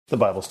The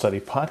Bible Study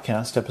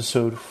Podcast,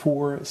 episode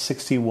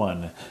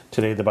 461.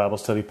 Today, the Bible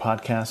Study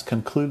Podcast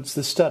concludes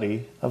the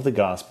study of the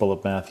Gospel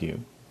of Matthew.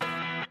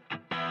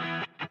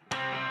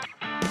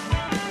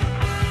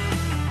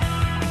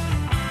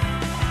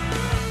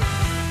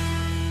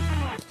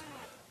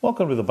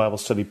 Welcome to the Bible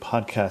Study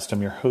Podcast.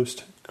 I'm your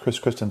host, Chris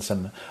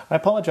Christensen. I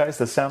apologize,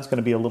 the sound's going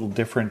to be a little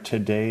different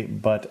today,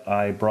 but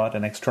I brought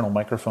an external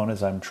microphone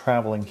as I'm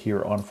traveling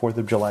here on 4th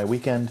of July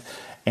weekend,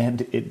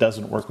 and it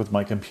doesn't work with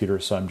my computer,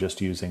 so I'm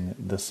just using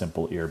the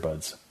simple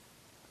earbuds.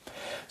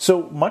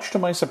 So, much to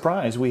my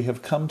surprise, we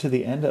have come to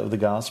the end of the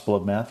Gospel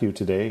of Matthew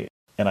today,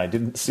 and I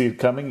didn't see it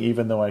coming,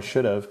 even though I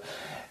should have.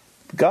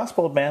 The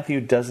Gospel of Matthew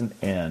doesn't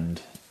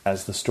end,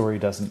 as the story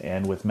doesn't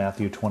end with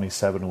Matthew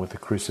 27 with the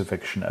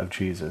crucifixion of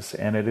Jesus.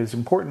 And it is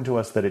important to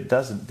us that it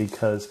doesn't,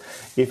 because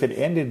if it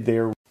ended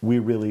there, we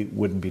really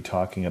wouldn't be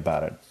talking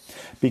about it.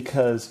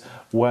 Because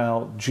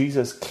while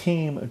Jesus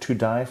came to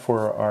die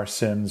for our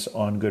sins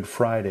on Good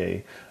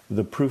Friday,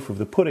 the proof of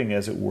the pudding,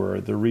 as it were,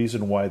 the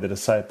reason why the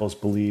disciples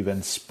believe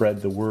and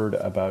spread the word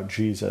about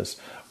Jesus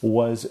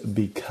was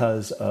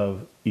because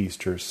of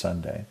Easter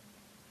Sunday.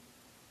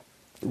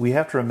 We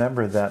have to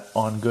remember that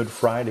on Good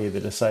Friday,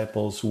 the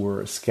disciples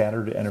were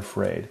scattered and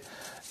afraid.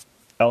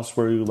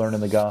 Elsewhere, we learn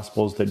in the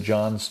Gospels that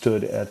John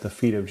stood at the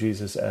feet of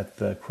Jesus at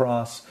the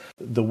cross.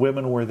 The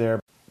women were there,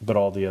 but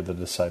all the other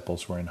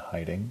disciples were in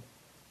hiding.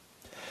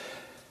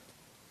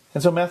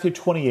 And so Matthew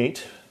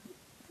 28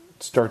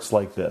 starts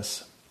like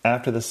this.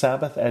 After the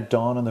Sabbath at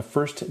dawn on the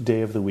first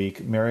day of the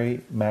week,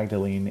 Mary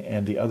Magdalene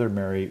and the other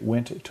Mary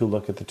went to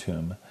look at the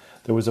tomb.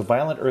 There was a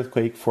violent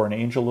earthquake, for an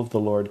angel of the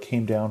Lord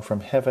came down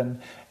from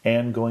heaven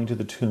and, going to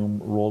the tomb,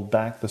 rolled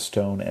back the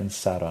stone and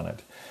sat on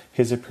it.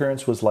 His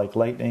appearance was like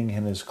lightning,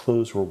 and his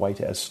clothes were white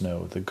as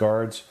snow. The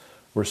guards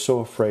were so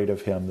afraid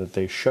of him that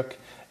they shook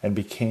and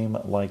became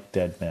like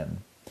dead men.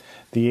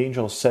 The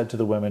angel said to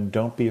the women,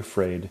 "Don't be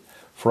afraid,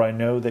 for I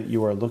know that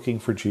you are looking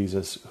for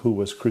Jesus, who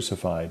was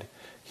crucified.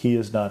 He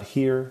is not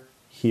here,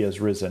 he has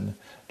risen,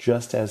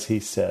 just as he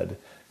said.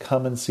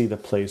 Come and see the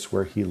place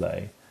where he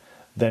lay.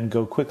 Then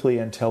go quickly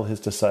and tell his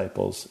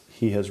disciples,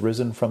 he has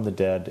risen from the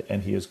dead,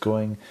 and he is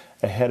going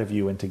ahead of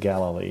you into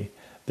Galilee.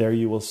 There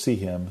you will see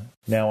him.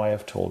 Now I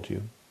have told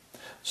you."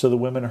 So the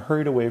women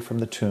hurried away from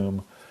the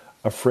tomb,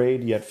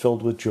 afraid yet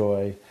filled with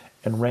joy,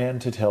 and ran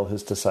to tell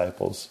his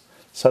disciples.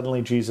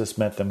 Suddenly Jesus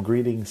met them.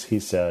 "Greetings," he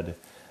said.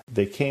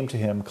 They came to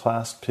him,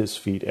 clasped his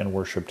feet, and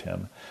worshipped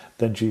him.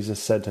 Then Jesus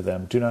said to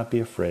them, "Do not be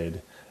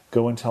afraid.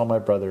 Go and tell my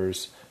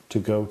brothers to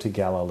go to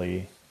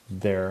Galilee.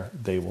 There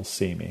they will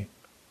see me."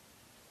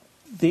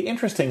 The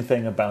interesting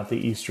thing about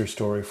the Easter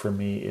story for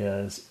me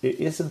is it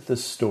isn't the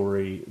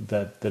story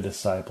that the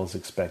disciples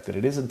expected.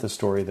 It isn't the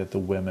story that the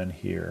women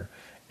here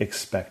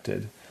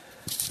expected.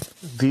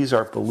 These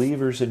are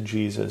believers in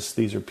Jesus.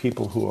 These are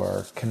people who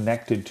are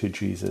connected to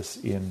Jesus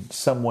in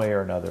some way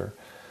or another.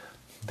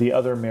 The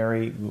other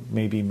Mary,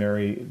 maybe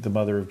Mary, the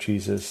mother of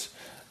Jesus,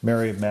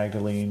 Mary of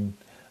Magdalene,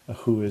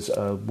 who is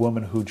a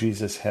woman who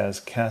Jesus has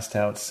cast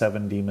out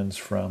 7 demons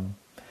from.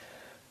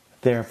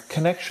 They're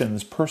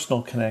connections,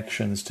 personal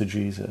connections to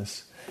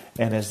Jesus.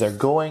 And as they're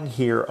going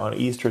here on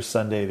Easter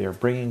Sunday, they're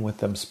bringing with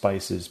them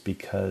spices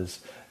because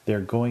they're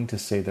going to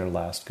say their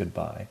last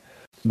goodbye.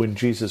 When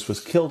Jesus was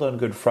killed on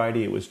Good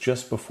Friday, it was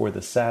just before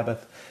the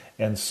Sabbath,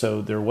 and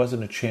so there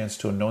wasn't a chance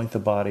to anoint the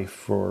body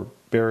for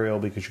burial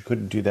because you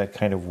couldn't do that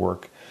kind of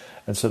work.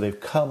 And so they've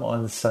come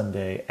on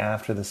Sunday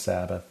after the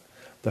Sabbath,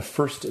 the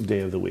first day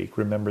of the week.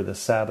 Remember, the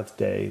Sabbath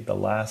day, the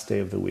last day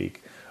of the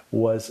week,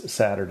 was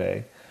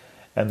Saturday.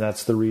 And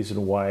that's the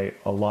reason why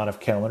a lot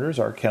of calendars,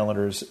 our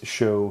calendars,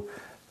 show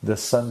the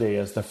Sunday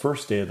as the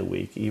first day of the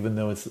week, even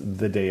though it's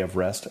the day of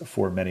rest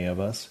for many of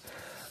us,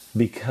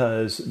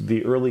 because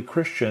the early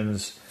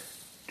Christians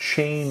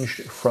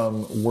changed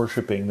from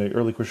worshiping. The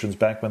early Christians,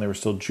 back when they were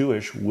still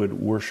Jewish,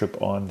 would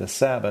worship on the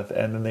Sabbath,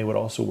 and then they would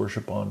also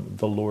worship on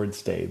the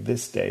Lord's Day,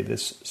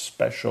 this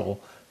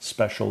special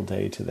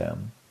day to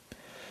them.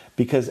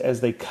 Because as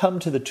they come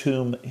to the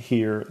tomb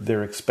here,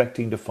 they're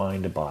expecting to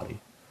find a body.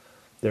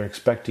 They're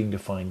expecting to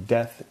find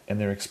death, and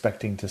they're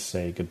expecting to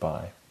say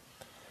goodbye.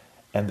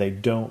 And they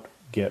don't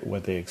get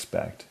what they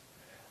expect.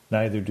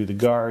 Neither do the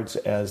guards,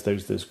 as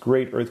there's this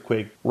great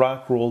earthquake,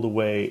 rock rolled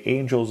away,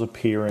 angels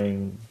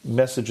appearing,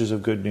 messages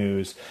of good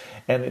news.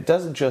 And it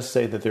doesn't just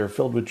say that they're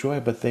filled with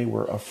joy, but they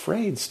were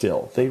afraid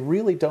still. They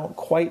really don't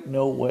quite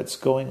know what's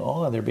going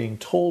on. They're being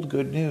told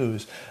good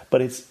news,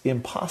 but it's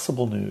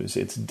impossible news.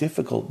 It's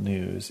difficult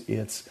news.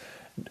 It's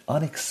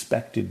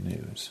unexpected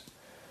news.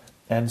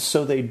 And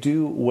so they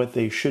do what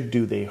they should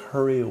do. They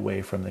hurry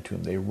away from the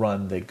tomb.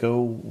 They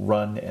go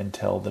run and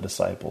tell the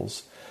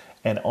disciples.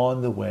 And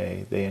on the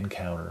way, they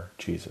encounter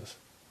Jesus.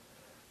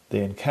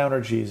 They encounter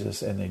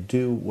Jesus, and they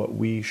do what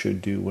we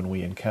should do when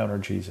we encounter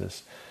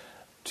Jesus,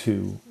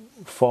 to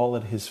fall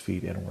at his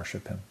feet and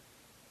worship him.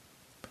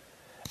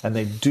 And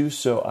they do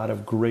so out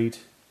of great,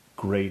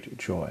 great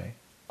joy.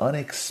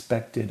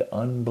 Unexpected,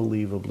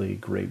 unbelievably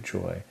great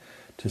joy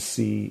to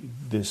see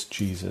this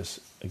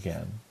Jesus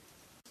again.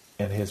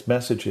 And his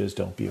message is,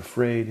 don't be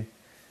afraid,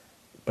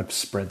 but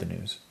spread the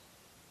news.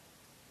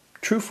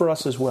 true for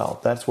us as well.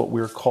 That's what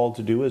we're called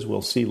to do, as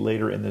we'll see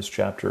later in this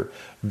chapter.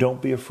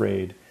 Don't be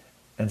afraid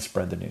and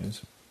spread the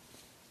news.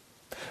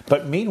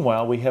 But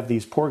meanwhile, we have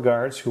these poor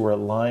guards who are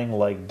lying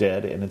like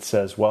dead, and it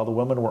says, while the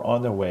women were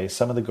on their way,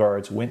 some of the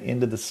guards went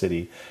into the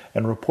city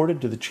and reported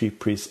to the chief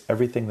priests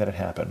everything that had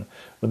happened.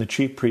 When the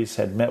chief priests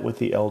had met with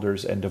the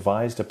elders and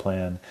devised a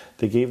plan,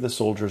 they gave the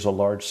soldiers a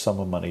large sum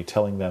of money,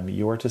 telling them,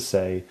 you are to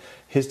say,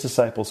 his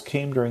disciples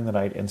came during the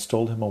night and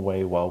stole him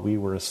away while we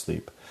were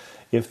asleep.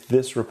 If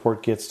this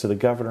report gets to the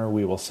governor,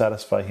 we will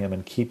satisfy him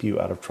and keep you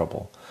out of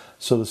trouble.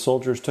 So the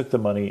soldiers took the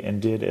money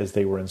and did as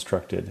they were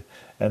instructed,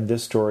 and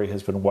this story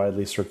has been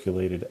widely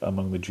circulated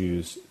among the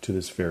Jews to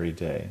this very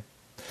day.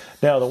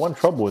 Now, the one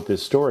trouble with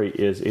this story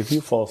is if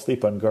you fall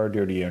asleep on guard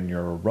duty and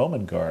you're a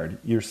Roman guard,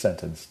 you're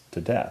sentenced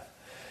to death.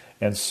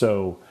 And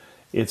so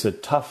it's a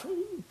tough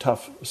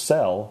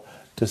sell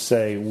to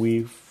say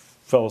we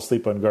fell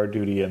asleep on guard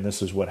duty and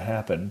this is what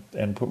happened.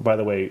 And by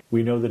the way,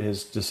 we know that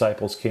his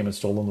disciples came and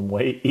stole them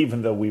away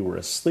even though we were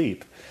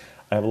asleep.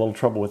 I have a little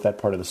trouble with that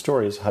part of the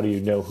story is how do you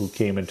know who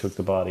came and took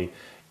the body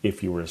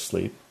if you were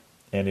asleep?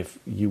 And if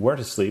you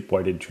weren't asleep,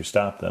 why didn't you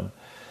stop them?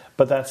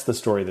 But that's the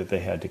story that they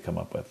had to come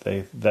up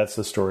with. That's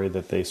the story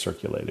that they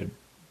circulated.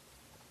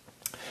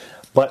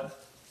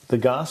 But the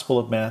Gospel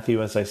of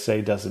Matthew, as I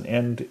say, doesn't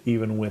end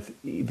even with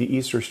the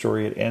Easter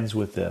story. It ends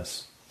with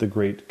this, the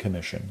Great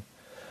Commission.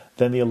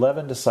 Then the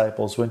 11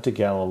 disciples went to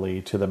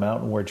Galilee, to the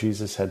mountain where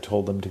Jesus had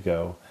told them to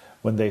go.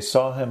 When they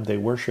saw him, they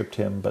worshipped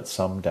him, but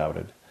some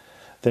doubted.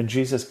 Then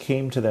Jesus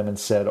came to them and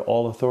said,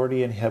 all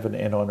authority in heaven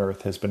and on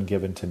earth has been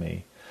given to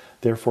me.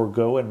 Therefore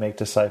go and make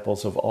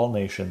disciples of all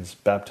nations,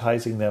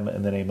 baptizing them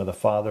in the name of the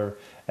Father,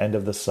 and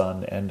of the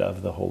Son, and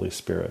of the Holy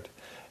Spirit,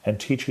 and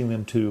teaching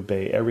them to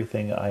obey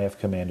everything I have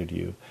commanded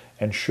you.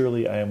 And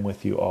surely I am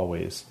with you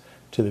always,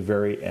 to the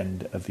very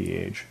end of the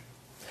age.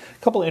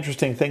 A couple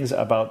interesting things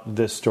about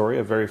this story,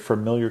 a very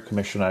familiar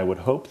commission, I would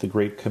hope, the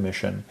Great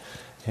Commission,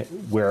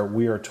 where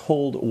we are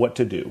told what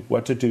to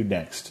do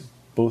next.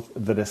 Both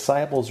the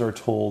disciples are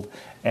told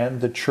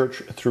and the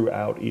church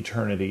throughout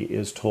eternity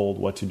is told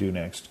what to do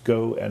next.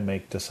 Go and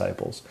make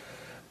disciples.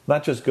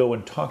 Not just go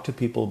and talk to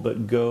people,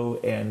 but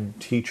go and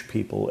teach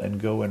people and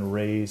go and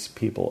raise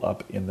people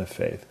up in the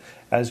faith.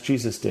 As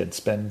Jesus did,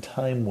 spend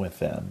time with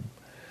them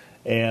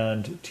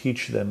and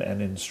teach them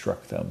and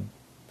instruct them.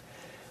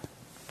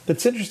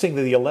 It's interesting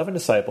that the 11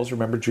 disciples,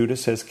 remember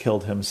Judas has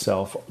killed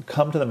himself,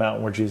 come to the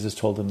mountain where Jesus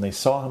told them they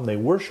saw him, they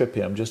worship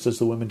him, just as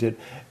the women did.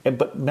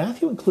 But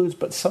Matthew includes,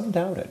 but some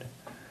doubted.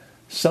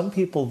 Some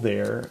people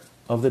there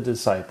of the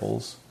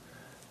disciples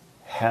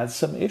had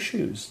some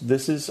issues.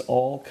 This is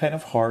all kind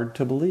of hard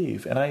to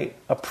believe. And I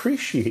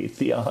appreciate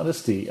the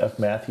honesty of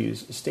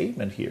Matthew's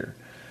statement here,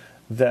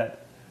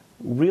 that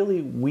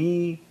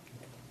really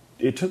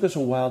it took us a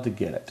while to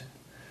get it.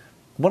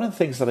 One of the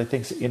things that I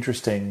think is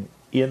interesting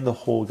in the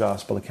whole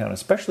gospel account,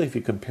 especially if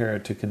you compare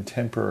it to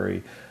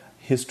contemporary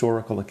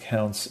historical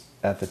accounts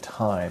at the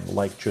time,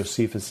 like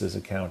Josephus'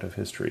 account of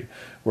history,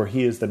 where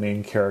he is the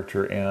main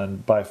character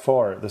and by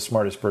far the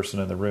smartest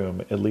person in the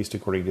room, at least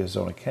according to his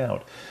own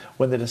account.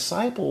 When the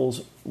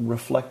disciples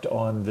reflect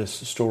on this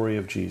story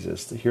of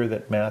Jesus, here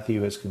that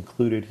Matthew has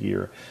concluded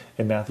here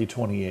in Matthew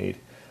 28,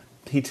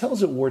 he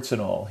tells it warts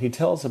and all. He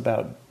tells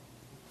about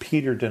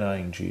Peter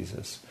denying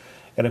Jesus.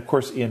 And of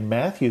course, in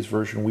Matthew's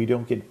version, we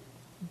don't get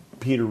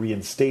Peter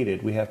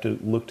reinstated. We have to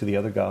look to the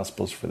other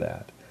Gospels for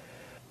that.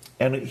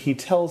 And he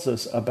tells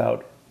us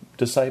about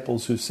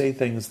disciples who say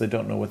things that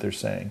don't know what they're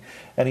saying.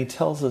 And he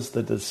tells us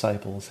the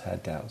disciples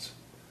had doubts.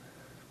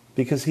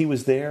 Because he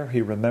was there, he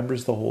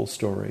remembers the whole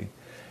story.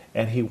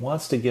 And he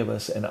wants to give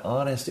us an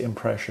honest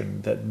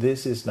impression that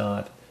this is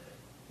not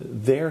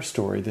their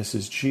story, this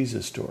is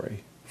Jesus'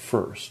 story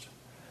first.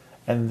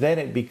 And then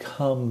it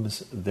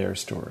becomes their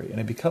story.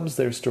 And it becomes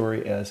their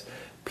story as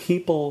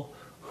people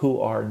who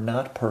are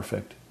not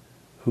perfect,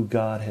 who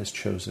God has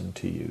chosen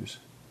to use.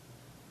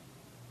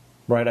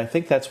 Right? I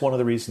think that's one of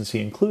the reasons he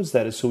includes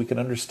that is so we can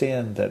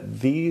understand that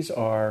these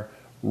are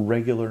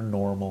regular,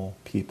 normal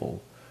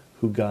people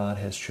who God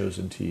has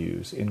chosen to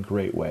use in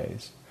great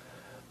ways.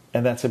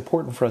 And that's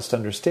important for us to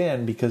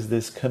understand because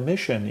this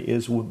commission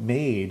is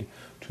made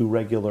to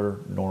regular,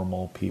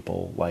 normal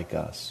people like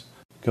us.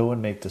 Go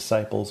and make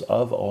disciples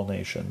of all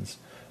nations,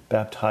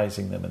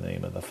 baptizing them in the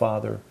name of the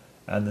Father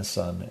and the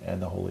Son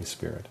and the Holy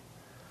Spirit,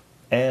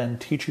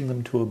 and teaching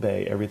them to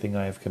obey everything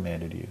I have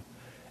commanded you.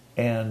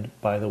 And,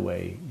 by the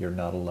way, you're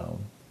not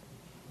alone.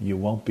 You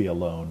won't be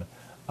alone.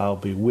 I'll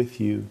be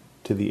with you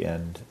to the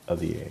end of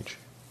the age.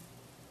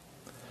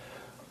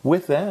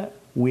 With that,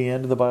 we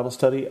end the Bible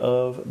study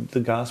of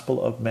the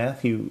Gospel of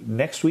Matthew.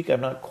 Next week,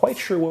 I'm not quite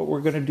sure what we're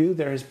going to do.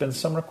 There has been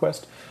some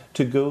request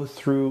to go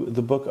through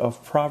the book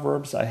of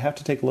Proverbs. I have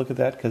to take a look at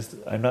that because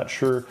I'm not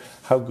sure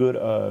how good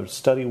a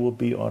study will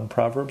be on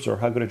Proverbs or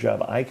how good a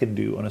job I can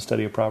do on a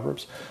study of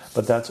Proverbs.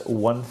 But that's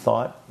one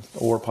thought,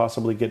 or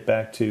possibly get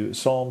back to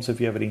Psalms.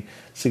 If you have any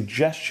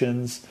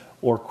suggestions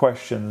or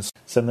questions,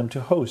 send them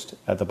to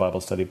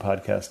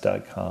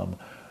host@thebiblestudypodcast.com.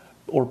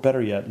 Or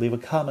better yet, leave a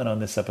comment on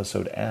this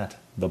episode at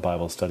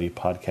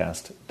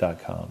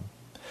thebiblestudypodcast.com.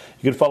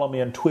 You can follow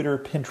me on Twitter,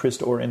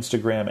 Pinterest, or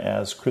Instagram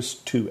as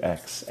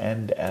Chris2X.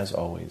 And as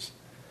always,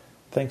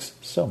 thanks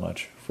so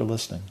much for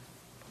listening.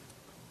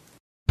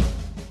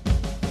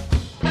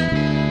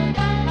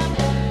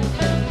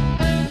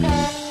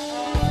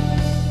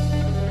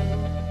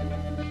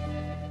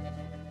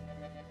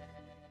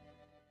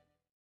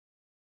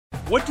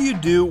 What do you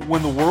do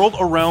when the world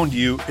around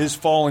you is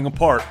falling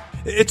apart?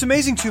 It's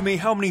amazing to me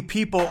how many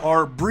people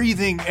are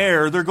breathing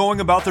air. They're going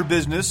about their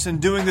business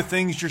and doing the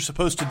things you're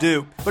supposed to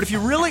do. But if you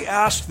really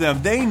ask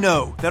them, they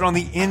know that on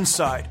the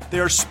inside, they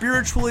are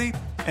spiritually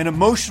and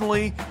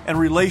emotionally and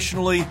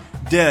relationally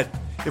dead.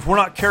 If we're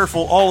not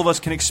careful, all of us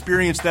can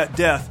experience that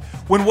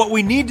death. When what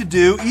we need to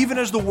do, even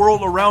as the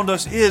world around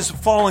us is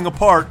falling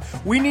apart,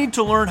 we need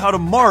to learn how to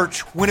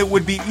march when it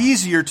would be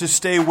easier to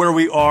stay where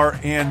we are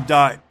and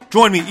die.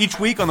 Join me each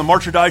week on the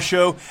March or Die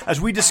Show as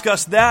we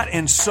discuss that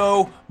and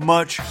so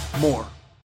much more.